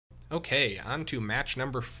Okay, on to match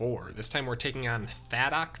number 4. This time we're taking on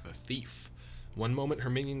Thadok the Thief. One moment her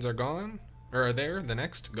minions are gone, or are there, the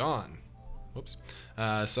next, gone. Whoops.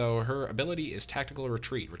 So her ability is Tactical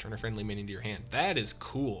Retreat. Return a friendly minion to your hand. That is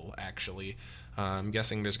cool, actually. I'm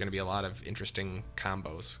guessing there's going to be a lot of interesting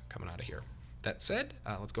combos coming out of here. That said,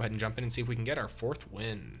 let's go ahead and jump in and see if we can get our 4th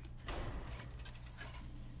win.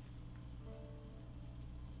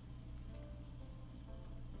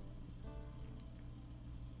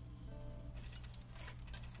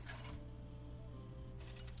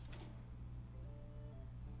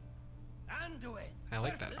 I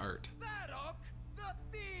like that art.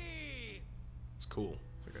 It's cool.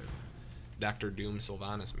 It's like a Dr. Doom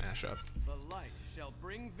Sylvanas mashup. The light shall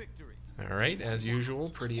bring victory. Alright, as usual,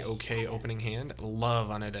 pretty okay opening hand. Love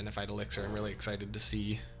unidentified elixir. I'm really excited to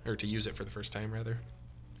see, or to use it for the first time, rather.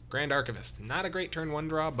 Grand Archivist. Not a great turn 1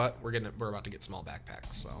 draw, but we're about to get small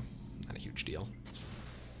backpacks, so not a huge deal.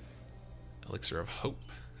 Elixir of Hope.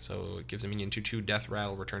 So it gives a minion 2/2 death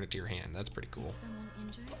rattle, return it to your hand. That's pretty cool.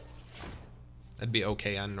 That'd be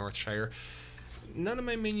okay on Northshire. None of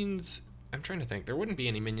my minions, I'm trying to think, there wouldn't be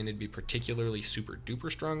any minion it'd be particularly super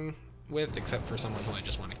duper strong with, except for someone who I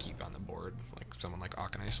just want to keep on the board, like someone like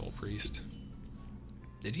Auchenai Soul Priest.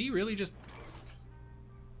 Did he really just...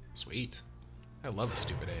 Sweet. I love a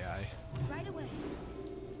stupid AI. Right away.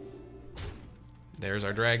 There's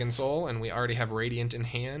our Dragon Soul, and we already have Radiant in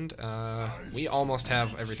hand. We almost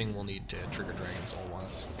have everything we'll need to trigger Dragon Soul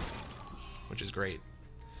once, which is great.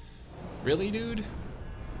 Really, dude?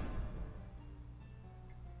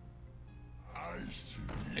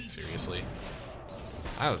 Like, seriously?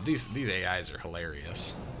 Oh, these AIs are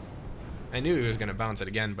hilarious. I knew he was gonna bounce it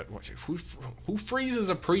again, but who freezes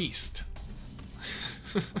a priest?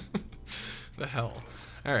 The hell.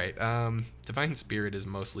 All right. Divine Spirit is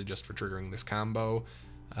mostly just for triggering this combo.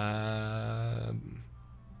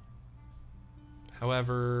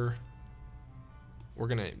 However, we're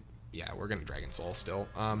gonna Dragon Soul still.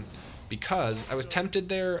 Because I was tempted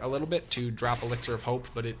there a little bit to drop Elixir of Hope,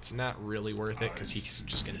 but it's not really worth it because he's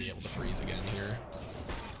just going to be able to freeze again here.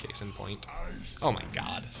 Case in point. Oh my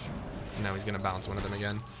god. And now he's going to bounce one of them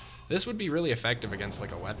again. This would be really effective against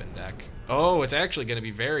like a weapon deck. Oh, it's actually going to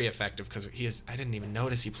be very effective because I didn't even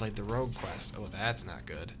notice he played the Rogue Quest. Oh, that's not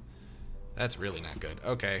good. That's really not good.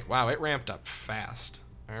 Okay, wow, it ramped up fast.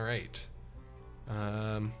 All right.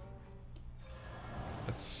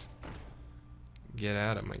 Let's get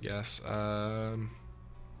at him, I guess.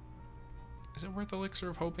 Is it worth Elixir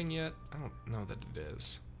of Hoping yet? I don't know that it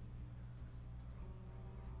is.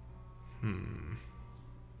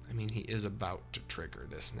 I mean, he is about to trigger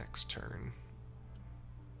this next turn.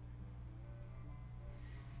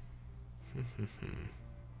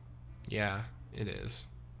 Yeah, it is.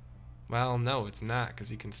 Well, no, it's not, because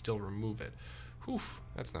he can still remove it. Whew,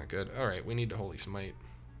 that's not good. Alright, we need to Holy Smite.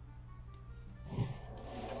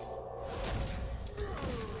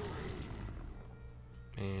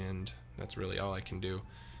 And that's really all I can do.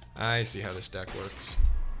 I see how this deck works.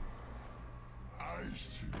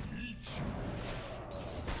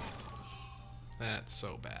 That's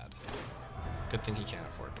so bad. Good thing he can't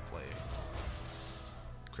afford to play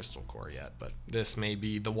Crystal Core yet, but this may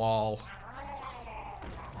be the wall.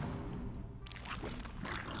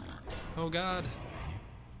 Oh god.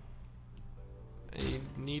 I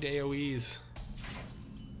need AoEs.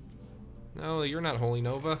 No, you're not Holy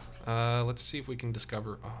Nova. Let's see if we can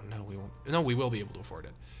discover... Oh, no, we won't. No, we will be able to afford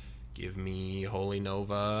it. Give me Holy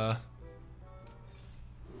Nova.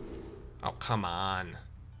 Oh, come on.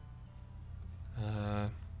 I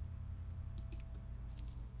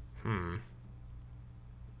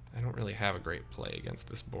don't really have a great play against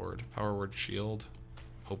this board. Power Word Shield.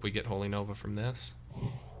 Hope we get Holy Nova from this.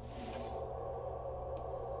 Oh,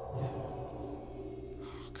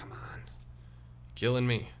 come on. Killing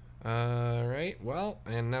me. Alright, well,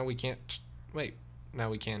 and now we can't... Wait,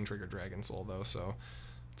 now we can trigger Dragon Soul, though, so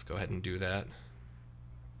let's go ahead and do that.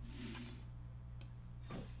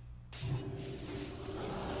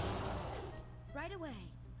 Right away.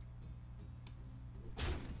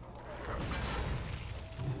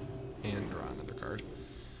 And draw another card.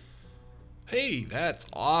 Hey, that's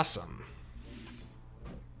awesome.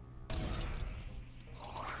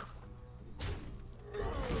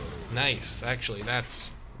 Nice. Actually,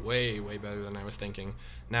 that's way, way better than I was thinking.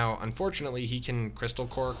 Now, unfortunately, he can Crystal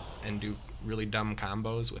Core and do really dumb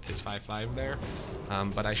combos with his 5/5 there,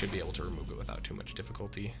 but I should be able to remove it without too much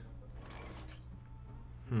difficulty.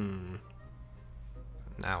 Now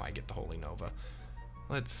I get the Holy Nova.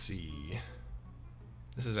 Let's see.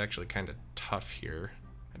 This is actually kind of tough here.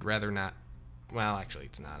 I'd rather not... Well, actually,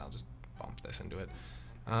 it's not. I'll just bump this into it.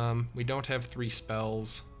 We don't have 3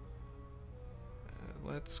 spells.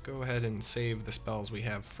 let's go ahead and save the spells we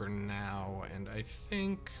have for now, and I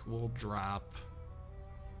think we'll drop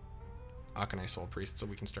Akanai Soul Priest so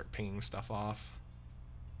we can start pinging stuff off.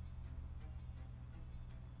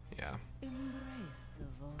 Yeah. Embrace the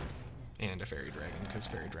void. And a Fairy Dragon, because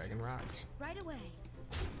Fairy Dragon rocks. Right away.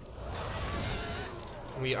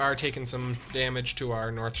 We are taking some damage to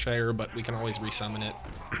our Northshire, but we can always resummon it.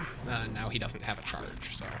 Now he doesn't have a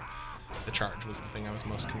charge, so the charge was the thing I was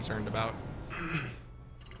most concerned about.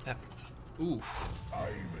 Oof.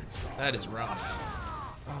 That is rough.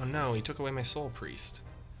 Oh no, he took away my Soul Priest.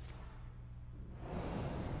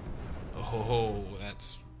 Oh,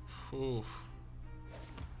 that's... Oof.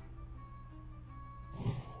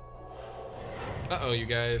 Uh-oh, you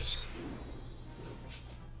guys.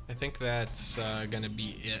 I think that's gonna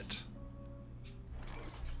be it.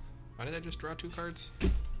 Why did I just draw 2 cards?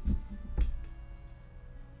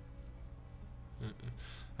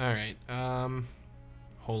 Alright,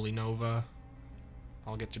 Holy Nova.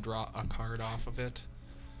 I'll get to draw a card off of it.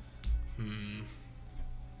 And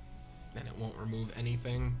it won't remove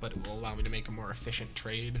anything, but it will allow me to make a more efficient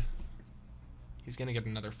trade. He's gonna get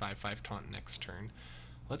another 5/5 taunt next turn.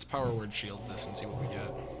 Let's Power Word Shield this and see what we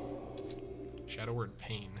get. Shadow Word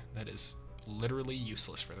Pain. That is literally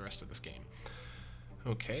useless for the rest of this game.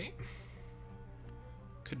 Okay.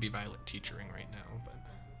 Could be Violet Teachering right now, but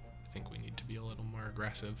I think we need to be a little more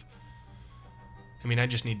aggressive. I mean, I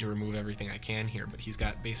just need to remove everything I can here, but he's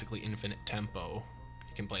got basically infinite tempo.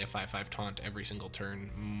 He can play a 5/5 taunt every single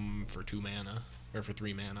turn for 2 mana, or for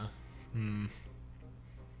 3 mana.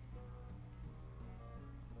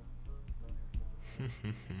 I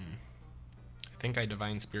think I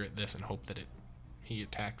Divine Spirit this and hope that he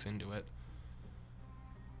attacks into it.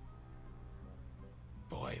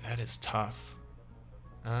 Boy, that is tough.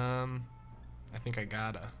 I think I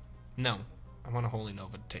gotta. No, I want a Holy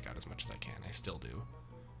Nova to take out as much as I can. I still do.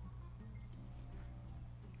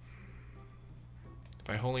 If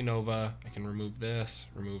I Holy Nova, I can remove this,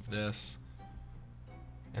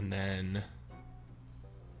 and then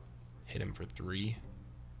hit him for 3.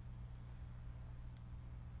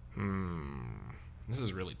 This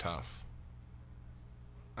is really tough.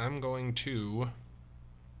 I'm going to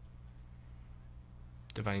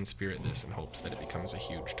Divine Spirit this in hopes that it becomes a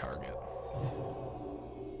huge target.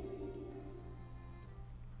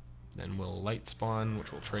 Then we'll Light Spawn,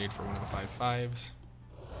 which will trade for one of the 5/5s.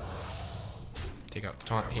 Take out the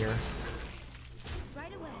taunt here.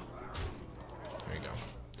 Right away. There you go.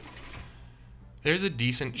 There's a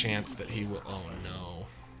decent chance that he will... Oh, no.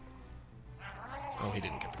 Oh, he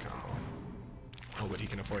didn't get the combo. Oh, but he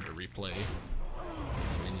can afford to replay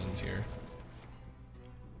his minions here.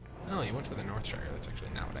 Oh, he went for the Northshire. That's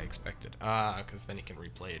actually not what I expected. Because then he can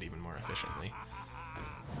replay it even more efficiently.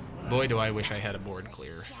 Boy, do I wish I had a board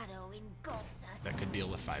clear that could deal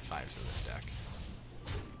with 5/5s in this deck.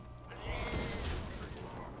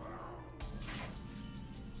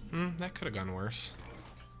 That could have gone worse.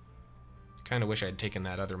 Kind of wish I'd taken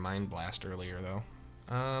that other Mind Blast earlier, though.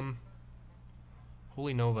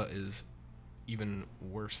 Holy Nova is even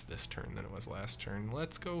worse this turn than it was last turn.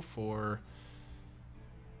 Let's go for...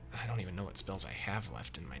 I don't even know what spells I have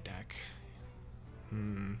left in my deck.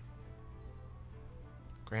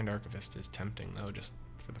 Grand Archivist is tempting, though, just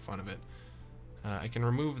for the fun of it. I can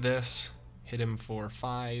remove this, hit him for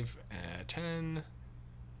 5, 10,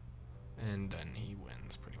 and then he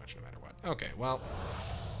wins pretty much no matter what. Okay, well,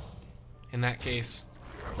 in that case,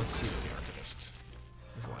 let's see what the Archivist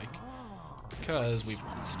is like, because we've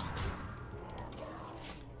lost.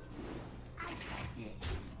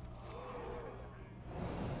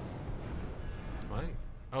 What?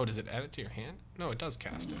 Oh, does it add it to your hand? No, it does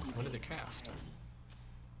cast it. When did it cast?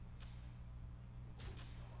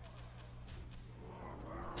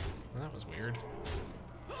 Well, that was weird.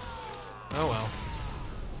 Oh well.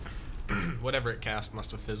 Whatever it cast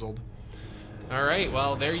must have fizzled. Alright,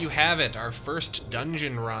 well, there you have it. Our first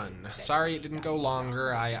dungeon run. Sorry it didn't go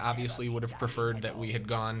longer. I obviously would have preferred that we had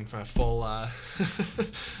gone for a full, a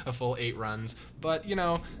full 8 runs. But, you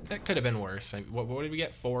know, that could have been worse. What did we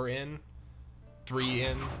get? 4 in? 3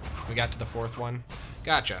 in? We got to the 4th one?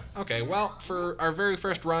 Gotcha. Okay, well, for our very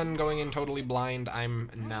first run going in totally blind, I'm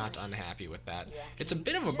not unhappy with that. It's a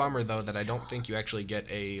bit of a bummer, though, that I don't think you actually get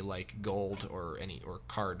a, like, gold or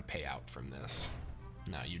card payout from this.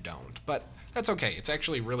 No, you don't. But that's okay. It's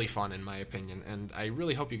actually really fun, in my opinion, and I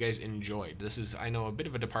really hope you guys enjoyed. This is, I know, a bit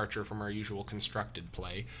of a departure from our usual constructed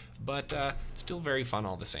play, but still very fun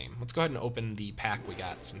all the same. Let's go ahead and open the pack we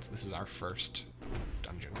got, since this is our first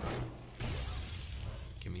dungeon run.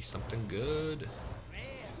 Give me something good.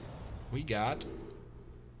 We got...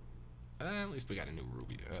 at least we got a new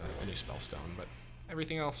ruby, a new spellstone, but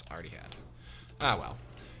Everything else, already had. Ah, well.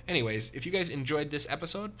 Anyways, if you guys enjoyed this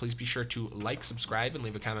episode, please be sure to like, subscribe, and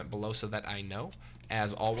leave a comment below so that I know.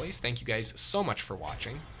 As always, thank you guys so much for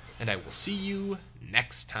watching, and I will see you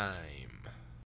next time.